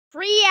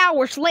3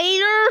 hours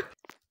later.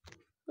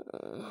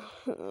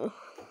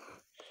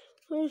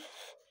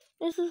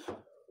 This is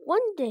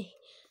one day.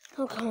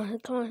 Oh, come on,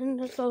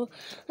 let's go to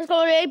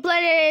the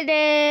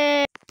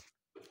planet.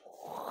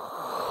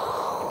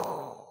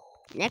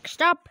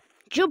 Next up,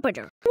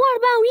 Jupiter. What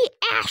about the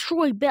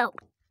asteroid belt?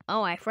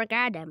 Oh, I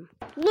forgot him.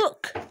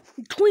 Look,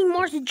 between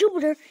Mars and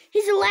Jupiter,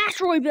 he's an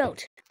asteroid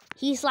belt.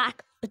 He's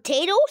like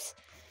potatoes.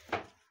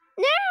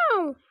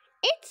 No,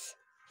 it's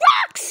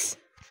rocks.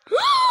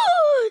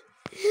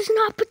 This is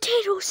not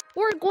potatoes.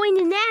 We're going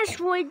to an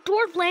asteroid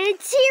dwarf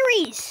planet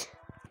series.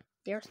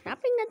 There's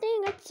nothing a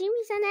thing a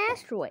series on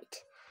asteroid.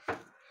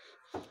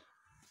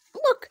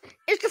 Look,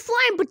 it's the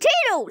flying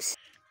potatoes.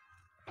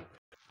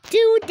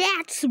 Dude,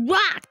 that's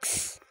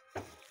rocks.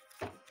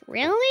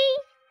 Really?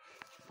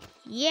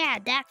 Yeah,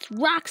 that's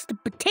rocks to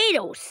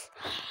potatoes.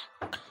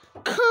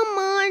 Come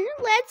on,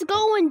 let's go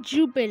on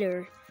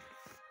Jupiter.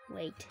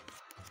 Wait,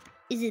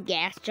 is it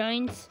gas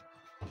giants?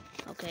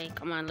 Okay,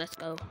 come on, let's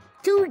go.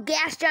 Two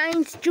gas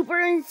giants,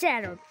 Jupiter and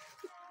Saturn.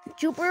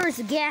 Jupiter is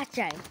a gas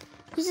giant.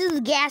 This is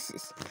the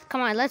gases.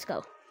 Come on, let's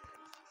go.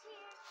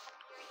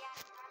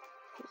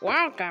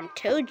 Welcome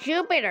to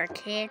Jupiter,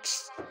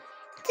 kids.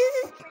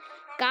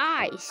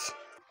 Guys,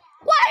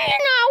 why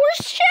isn't our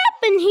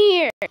ship in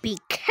here?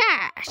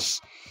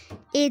 Because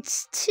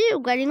it's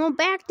two getting on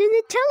back to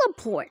the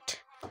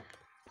teleport.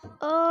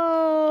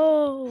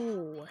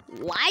 Oh,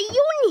 why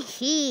you in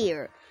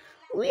here?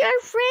 We are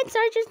friends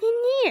are just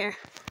in here.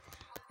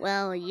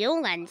 Well,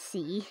 you'll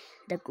see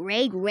the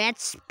Great Red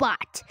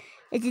Spot.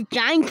 It's a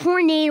giant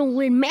tornado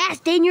with mass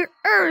danger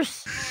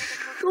Earth.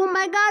 Oh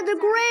my God, the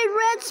Great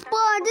Red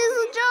Spot! This is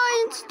a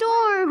giant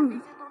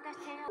storm.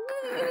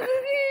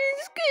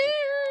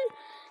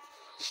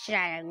 Shut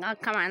up! Oh,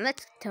 come on,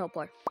 let's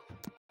teleport.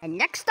 And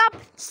next up,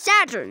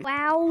 Saturn.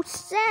 Wow,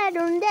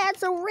 Saturn,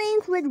 that's a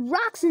ring with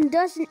rocks and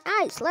dust and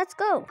ice. Let's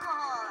go.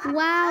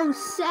 Wow,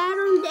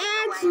 Saturn,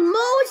 that's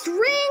most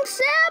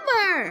rings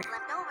ever.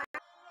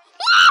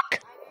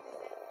 Look!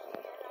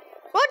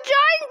 A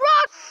giant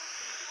rock!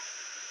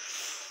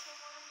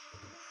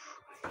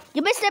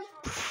 You missed it.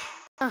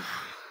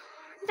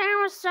 That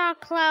was so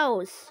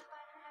close.